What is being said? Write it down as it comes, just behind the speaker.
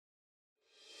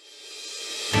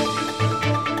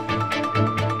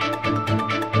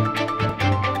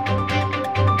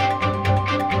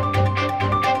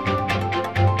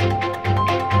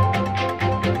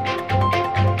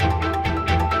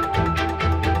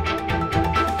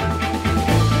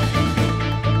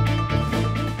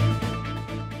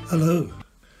Hello,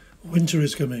 winter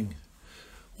is coming.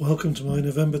 Welcome to my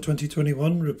November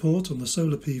 2021 report on the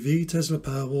solar PV, Tesla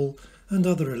Powerwall and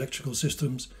other electrical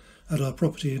systems at our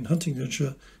property in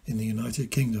Huntingdonshire in the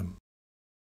United Kingdom.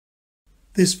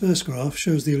 This first graph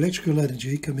shows the electrical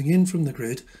energy coming in from the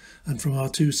grid and from our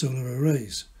two solar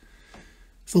arrays.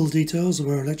 Full details of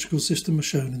our electrical system are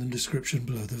shown in the description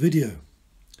below the video.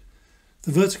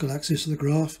 The vertical axis of the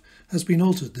graph has been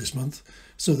altered this month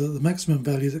so that the maximum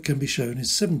value that can be shown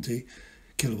is 70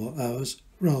 kilowatt hours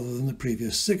rather than the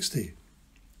previous 60.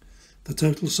 The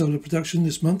total solar production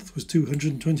this month was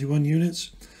 221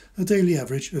 units, a daily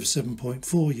average of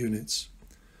 7.4 units.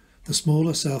 The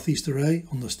smaller southeast array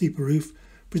on the steeper roof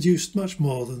produced much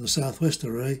more than the southwest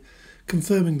array,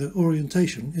 confirming that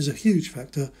orientation is a huge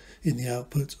factor in the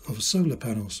output of solar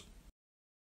panels.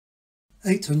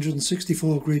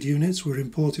 864 grid units were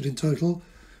imported in total,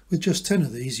 with just 10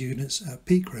 of these units at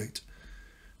peak rate.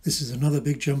 This is another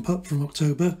big jump up from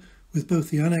October, with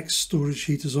both the annex storage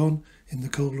heaters on in the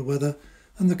colder weather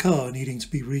and the car needing to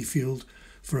be refueled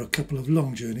for a couple of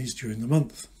long journeys during the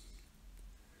month.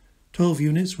 12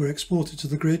 units were exported to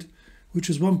the grid, which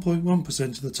is 1.1%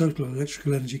 of the total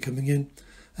electrical energy coming in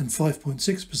and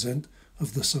 5.6%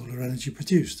 of the solar energy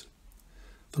produced.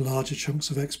 The larger chunks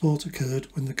of export occurred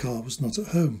when the car was not at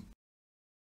home.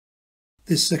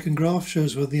 This second graph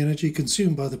shows where the energy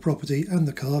consumed by the property and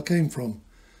the car came from.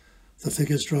 The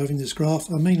figures driving this graph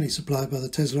are mainly supplied by the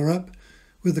Tesla app,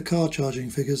 with the car charging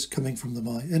figures coming from the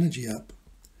My Energy app.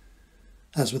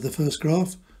 As with the first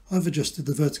graph, I've adjusted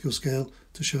the vertical scale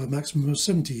to show a maximum of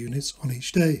 70 units on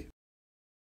each day.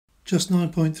 Just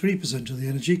 9.3% of the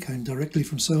energy came directly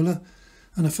from solar,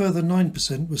 and a further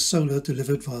 9% was solar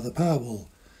delivered via the Powerwall,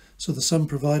 so the sum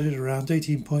provided around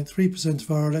 18.3% of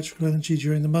our electrical energy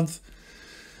during the month.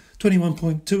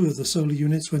 21.2% of the solar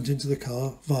units went into the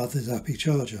car via the zappi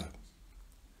charger.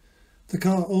 The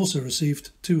car also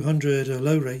received 200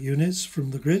 low-rate units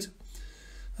from the grid,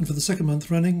 and for the second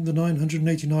month running, the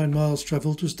 989 miles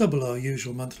travelled was double our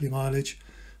usual monthly mileage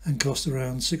and cost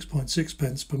around 6.6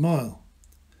 pence per mile.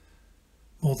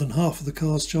 More than half of the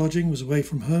car's charging was away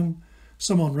from home,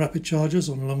 some on rapid chargers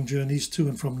on long journeys to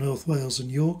and from North Wales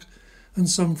and York, and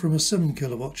some from a 7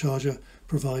 kilowatt charger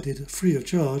provided free of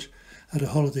charge at a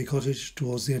holiday cottage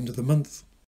towards the end of the month.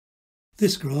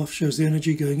 This graph shows the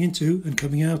energy going into and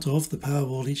coming out of the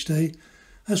Powerwall each day,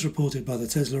 as reported by the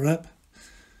Tesla app.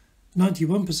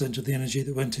 91% of the energy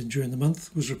that went in during the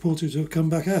month was reported to have come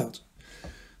back out.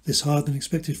 This higher than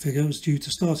expected figure was due to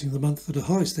starting the month at a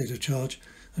high state of charge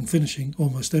and finishing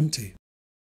almost empty.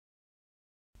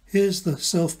 Here's the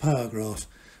self-power graph,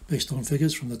 based on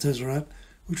figures from the Tesla app,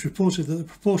 which reported that the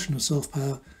proportion of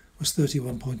self-power was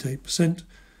 31.8%,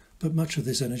 but much of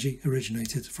this energy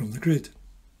originated from the grid.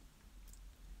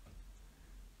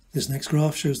 This next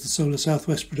graph shows the solar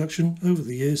southwest production over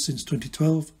the years since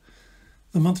 2012.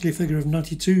 The monthly figure of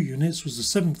 92 units was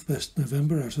the 7th best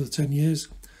November out of the 10 years,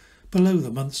 below the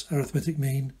month's arithmetic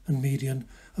mean and median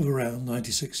of around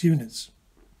 96 units.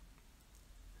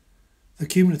 The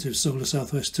cumulative solar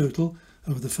southwest total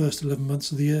over the first 11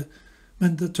 months of the year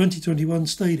meant that 2021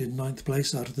 stayed in 9th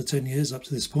place out of the 10 years up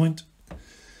to this point.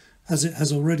 As it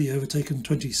has already overtaken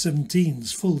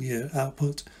 2017's full year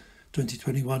output,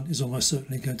 2021 is almost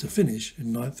certainly going to finish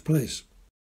in 9th place.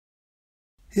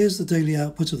 Here's the daily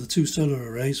output of the two solar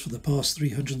arrays for the past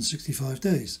 365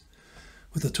 days,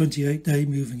 with the 28-day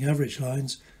moving average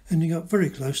lines ending up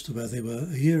very close to where they were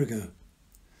a year ago.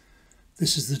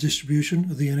 This is the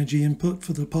distribution of the energy input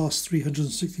for the past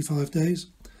 365 days,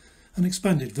 an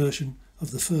expanded version of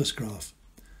the first graph.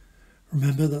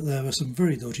 Remember that there were some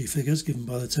very dodgy figures given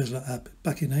by the Tesla app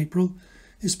back in April,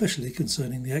 especially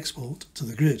concerning the export to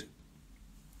the grid.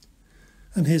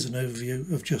 And here's an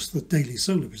overview of just the daily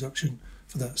solar production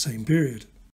for that same period.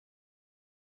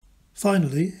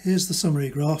 Finally, here's the summary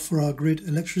graph for our grid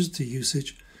electricity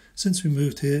usage since we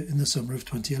moved here in the summer of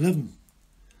 2011.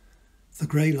 The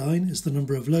grey line is the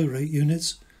number of low-rate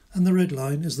units and the red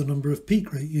line is the number of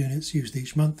peak-rate units used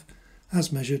each month,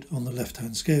 as measured on the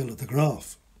left-hand scale of the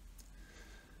graph.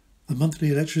 The monthly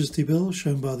electricity bill,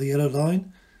 shown by the yellow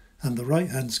line, and the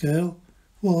right-hand scale,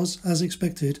 was, as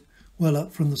expected, well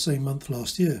up from the same month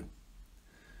last year.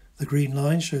 The green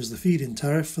line shows the feed-in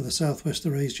tariff for the southwest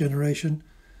array's generation,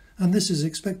 and this is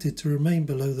expected to remain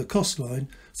below the cost line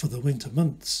for the winter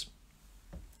months.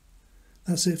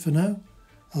 That's it for now.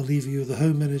 I'll leave you with the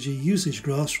home energy usage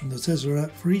graphs from the Tesla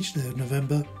app for each day of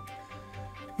November.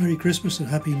 Merry Christmas and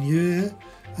Happy New Year,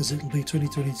 as it'll be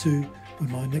 2022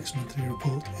 when my next monthly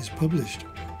report is published.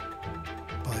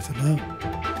 Bye for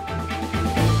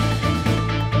now.